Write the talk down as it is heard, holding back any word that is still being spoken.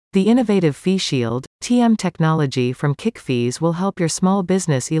The innovative FeeShield (TM) technology from Kickfees will help your small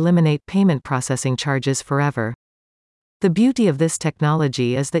business eliminate payment processing charges forever. The beauty of this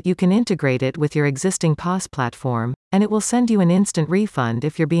technology is that you can integrate it with your existing POS platform, and it will send you an instant refund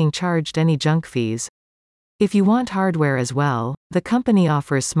if you're being charged any junk fees. If you want hardware as well, the company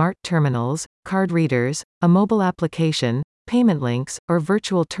offers smart terminals, card readers, a mobile application, payment links, or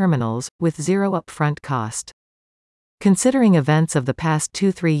virtual terminals, with zero upfront cost. Considering events of the past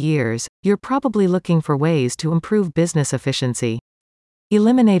 2-3 years, you're probably looking for ways to improve business efficiency.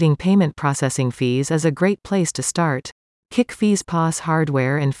 Eliminating payment processing fees is a great place to start. Kickfees POS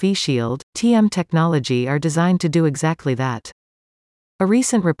hardware and FeeShield (TM) technology are designed to do exactly that. A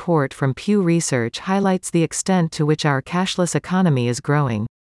recent report from Pew Research highlights the extent to which our cashless economy is growing.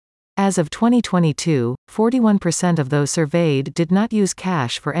 As of 2022, 41% of those surveyed did not use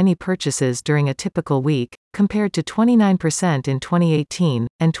cash for any purchases during a typical week, compared to 29% in 2018,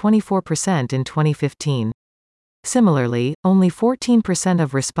 and 24% in 2015. Similarly, only 14%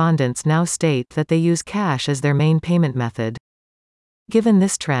 of respondents now state that they use cash as their main payment method. Given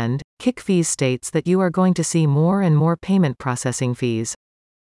this trend, Kickfees states that you are going to see more and more payment processing fees.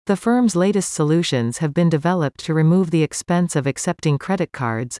 The firm's latest solutions have been developed to remove the expense of accepting credit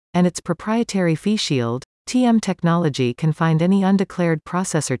cards, and its proprietary FeeShield (TM) technology can find any undeclared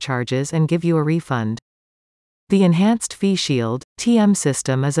processor charges and give you a refund. The enhanced FeeShield (TM)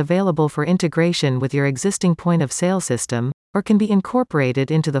 system is available for integration with your existing point-of-sale system, or can be incorporated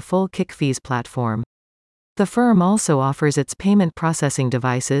into the full Kickfees platform. The firm also offers its payment processing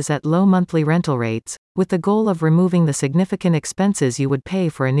devices at low monthly rental rates, with the goal of removing the significant expenses you would pay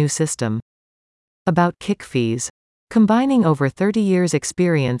for a new system. About Kickfees. Combining over 30 years'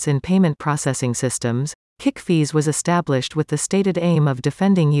 experience in payment processing systems, Kickfees was established with the stated aim of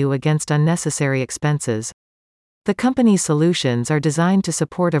defending you against unnecessary expenses. The company's solutions are designed to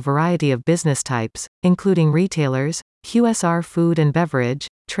support a variety of business types, including retailers, QSR food and beverage,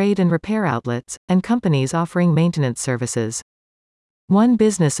 trade and repair outlets, and companies offering maintenance services. One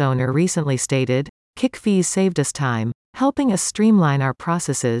business owner recently stated, "Kickfees saved us time, helping us streamline our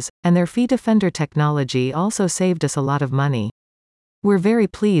processes, and their Fee Defender technology also saved us a lot of money. We're very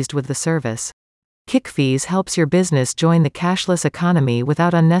pleased with the service." Kickfees helps your business join the cashless economy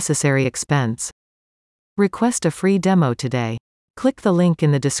without unnecessary expense. Request a free demo today. Click the link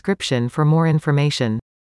in the description for more information.